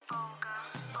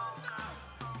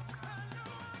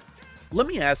Let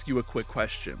me ask you a quick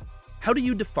question. How do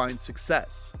you define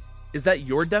success? Is that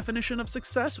your definition of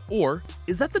success, or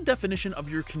is that the definition of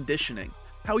your conditioning?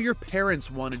 How your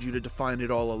parents wanted you to define it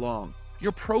all along?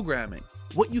 Your programming?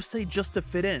 What you say just to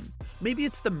fit in? Maybe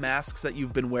it's the masks that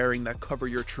you've been wearing that cover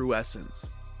your true essence.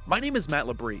 My name is Matt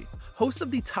Labrie, host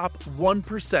of the top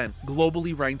 1%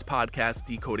 globally ranked podcast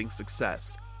Decoding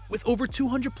Success. With over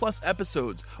 200 plus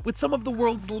episodes, with some of the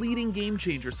world's leading game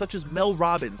changers such as Mel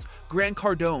Robbins, Grant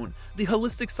Cardone, the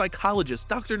holistic psychologist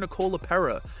Dr. Nicole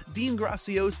LePera, Dean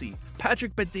Graciosi,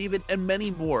 Patrick Bet-David, and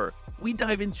many more, we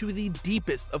dive into the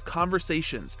deepest of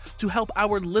conversations to help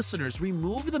our listeners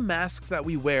remove the masks that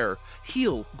we wear,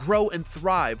 heal, grow, and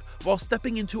thrive while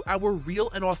stepping into our real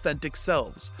and authentic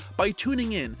selves. By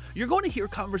tuning in, you're going to hear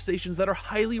conversations that are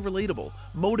highly relatable,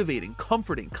 motivating,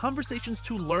 comforting, conversations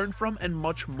to learn from, and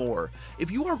much more.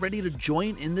 If you are ready to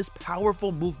join in this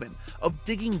powerful movement of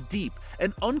digging deep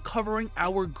and uncovering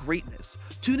our greatness,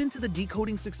 tune into the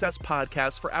Decoding Success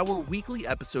podcast for our weekly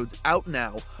episodes out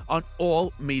now on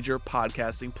all major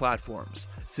podcasting platforms.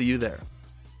 See you there.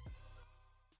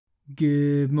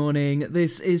 Good morning,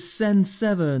 this is Sen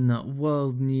 7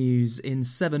 World News in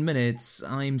 7 minutes.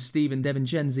 I'm Stephen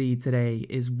Devincenzi. Today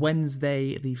is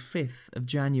Wednesday, the 5th of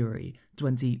January,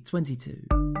 2022.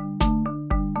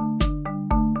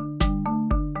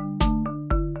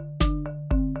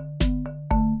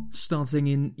 Starting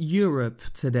in Europe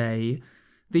today,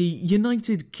 the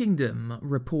United Kingdom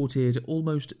reported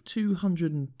almost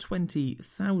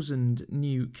 220,000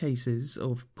 new cases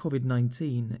of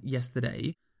COVID-19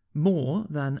 yesterday, more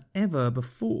than ever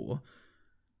before.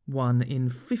 1 in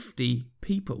 50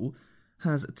 people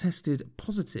has tested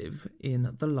positive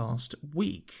in the last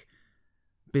week.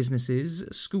 Businesses,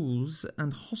 schools,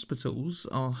 and hospitals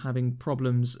are having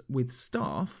problems with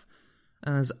staff,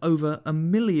 as over 1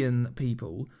 million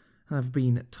people have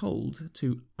been told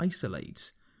to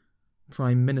isolate.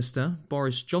 Prime Minister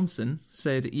Boris Johnson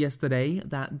said yesterday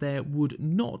that there would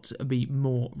not be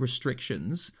more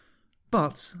restrictions,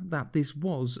 but that this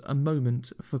was a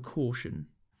moment for caution.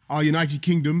 Our United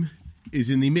Kingdom is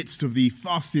in the midst of the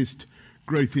fastest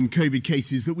growth in COVID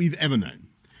cases that we've ever known.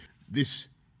 This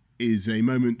is a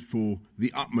moment for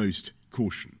the utmost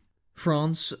caution.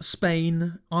 France,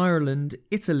 Spain, Ireland,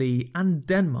 Italy, and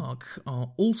Denmark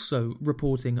are also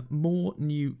reporting more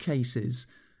new cases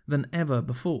than ever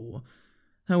before.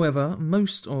 However,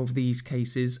 most of these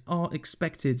cases are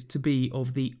expected to be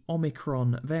of the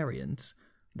Omicron variant,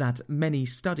 that many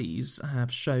studies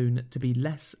have shown to be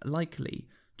less likely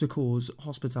to cause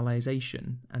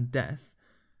hospitalization and death.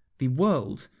 The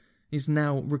world is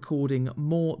now recording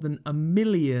more than 1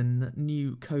 million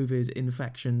new COVID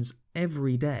infections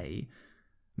every day.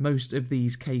 Most of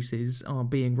these cases are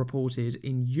being reported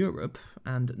in Europe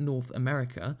and North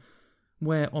America,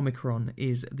 where Omicron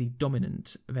is the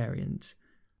dominant variant.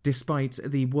 Despite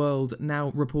the world now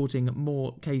reporting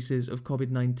more cases of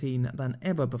COVID-19 than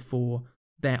ever before,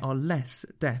 there are less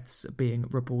deaths being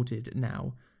reported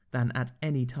now than at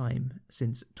any time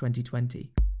since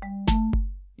 2020.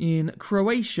 In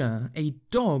Croatia, a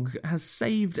dog has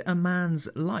saved a man's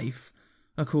life.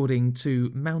 According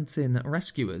to mountain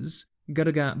rescuers,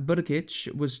 Grga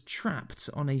Brkic was trapped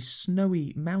on a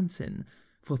snowy mountain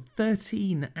for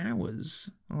 13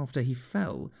 hours after he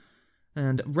fell,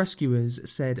 and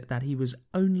rescuers said that he was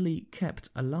only kept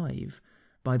alive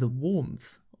by the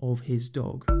warmth of his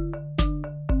dog.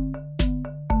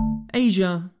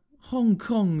 Asia. Hong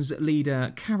Kong's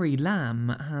leader Carrie Lam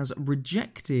has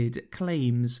rejected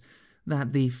claims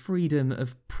that the freedom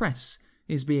of press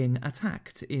is being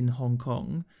attacked in Hong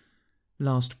Kong.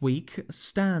 Last week,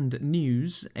 Stand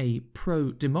News, a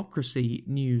pro-democracy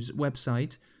news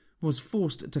website, was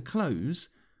forced to close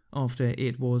after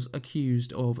it was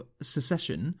accused of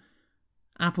secession.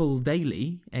 Apple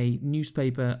Daily, a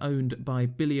newspaper owned by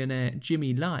billionaire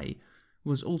Jimmy Lai,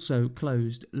 was also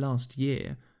closed last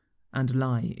year, and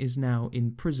Lai is now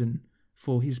in prison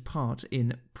for his part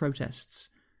in protests.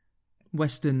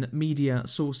 Western media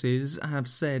sources have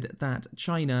said that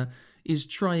China is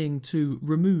trying to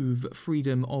remove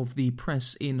freedom of the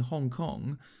press in Hong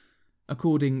Kong.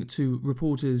 According to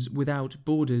Reporters Without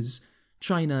Borders,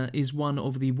 China is one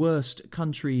of the worst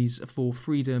countries for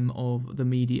freedom of the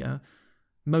media.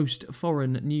 Most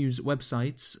foreign news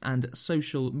websites and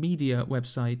social media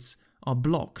websites are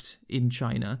blocked in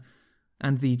China,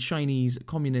 and the Chinese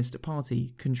Communist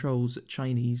Party controls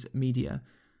Chinese media.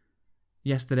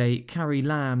 Yesterday, Carrie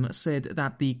Lam said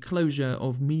that the closure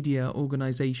of media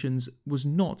organisations was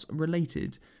not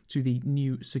related to the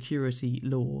new security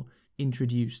law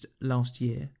introduced last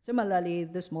year. Similarly,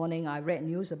 this morning I read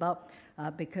news about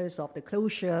because of the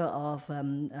closure of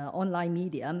online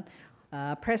media,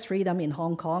 press freedom in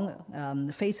Hong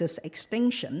Kong faces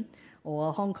extinction,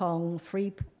 or Hong Kong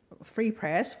free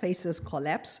press faces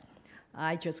collapse.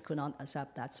 I just could not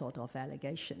accept that sort of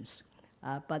allegations.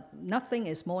 But nothing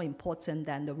is more important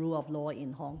than the rule of law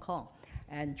in Hong Kong.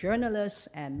 And journalists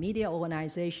and media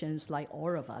organizations like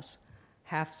all of us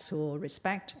have to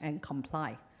respect and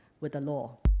comply with the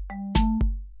law.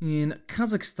 In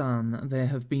Kazakhstan, there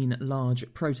have been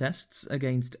large protests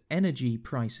against energy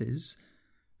prices.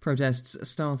 Protests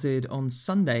started on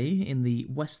Sunday in the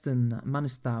western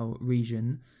Manistau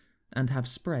region and have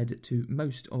spread to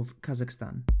most of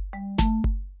Kazakhstan.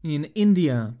 In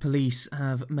India, police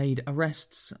have made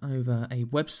arrests over a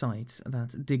website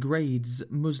that degrades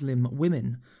Muslim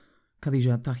women.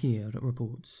 Khadija Tahir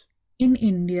reports. In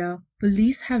India,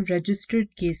 police have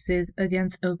registered cases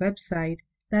against a website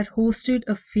that hosted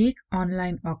a fake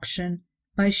online auction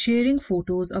by sharing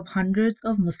photos of hundreds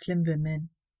of Muslim women.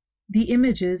 The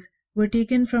images were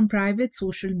taken from private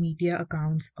social media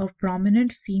accounts of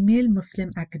prominent female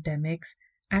Muslim academics,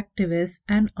 activists,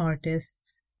 and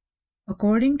artists.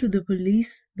 According to the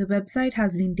police, the website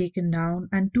has been taken down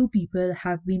and 2 people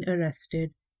have been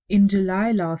arrested. In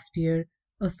July last year,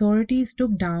 authorities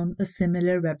took down a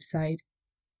similar website.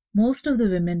 Most of the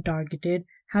women targeted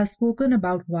have spoken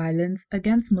about violence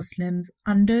against Muslims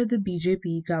under the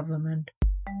BJP government.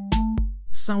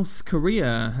 South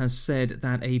Korea has said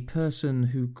that a person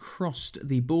who crossed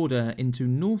the border into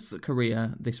North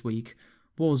Korea this week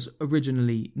was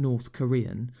originally North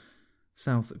Korean.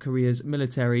 South Korea's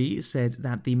military said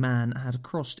that the man had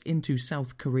crossed into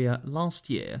South Korea last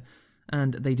year,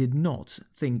 and they did not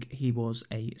think he was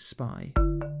a spy.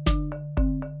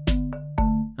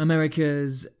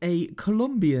 America's A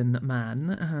Colombian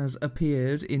man has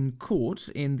appeared in court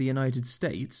in the United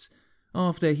States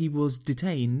after he was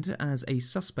detained as a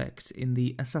suspect in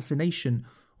the assassination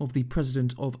of the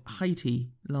president of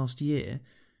Haiti last year.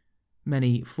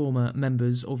 Many former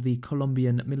members of the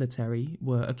Colombian military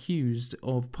were accused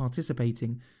of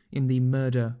participating in the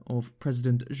murder of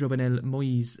President Jovenel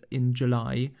Moïse in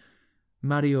July.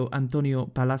 Mario Antonio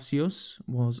Palacios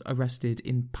was arrested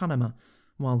in Panama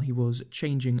while he was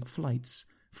changing flights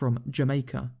from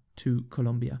Jamaica to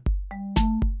Colombia.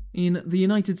 In the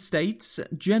United States,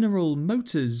 General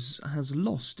Motors has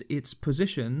lost its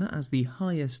position as the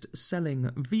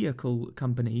highest-selling vehicle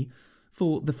company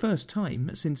for the first time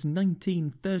since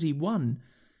 1931.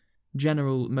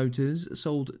 General Motors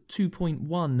sold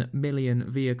 2.1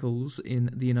 million vehicles in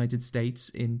the United States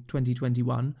in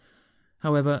 2021.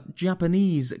 However,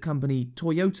 Japanese company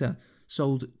Toyota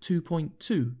sold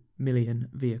 2.2 million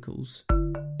vehicles.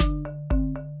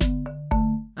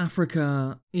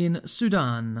 Africa. In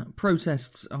Sudan,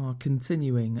 protests are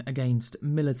continuing against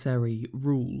military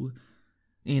rule.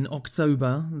 In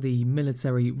October, the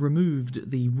military removed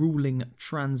the ruling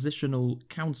Transitional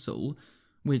Council,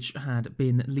 which had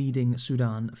been leading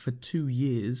Sudan for 2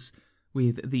 years,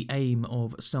 with the aim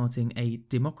of starting a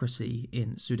democracy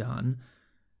in Sudan.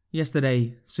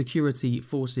 Yesterday, security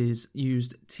forces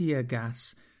used tear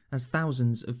gas as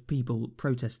thousands of people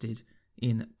protested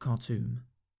in Khartoum.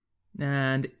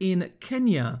 And in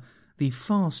Kenya, the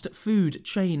fast food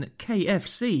chain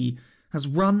KFC has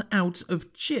run out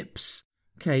of chips.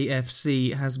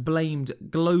 KFC has blamed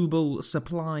global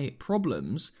supply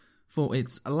problems for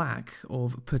its lack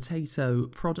of potato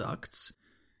products.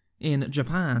 In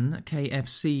Japan,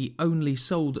 KFC only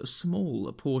sold small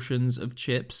portions of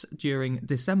chips during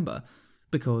December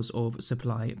because of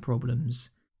supply problems.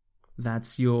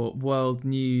 That's your world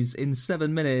news in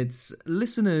 7 minutes.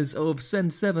 Listeners of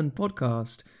Send 7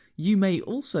 podcast, you may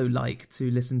also like to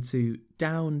listen to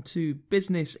Down to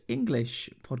Business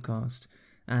English podcast,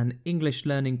 an English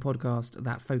learning podcast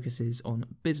that focuses on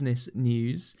business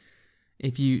news.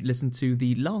 If you listen to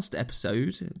the last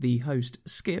episode, the host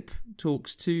Skip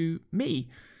talks to me.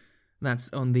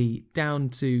 That's on the Down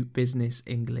to Business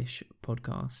English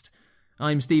podcast.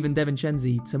 I'm Stephen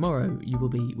DeVincenzi. Tomorrow you will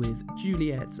be with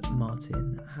Juliet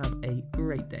Martin. Have a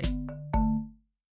great day.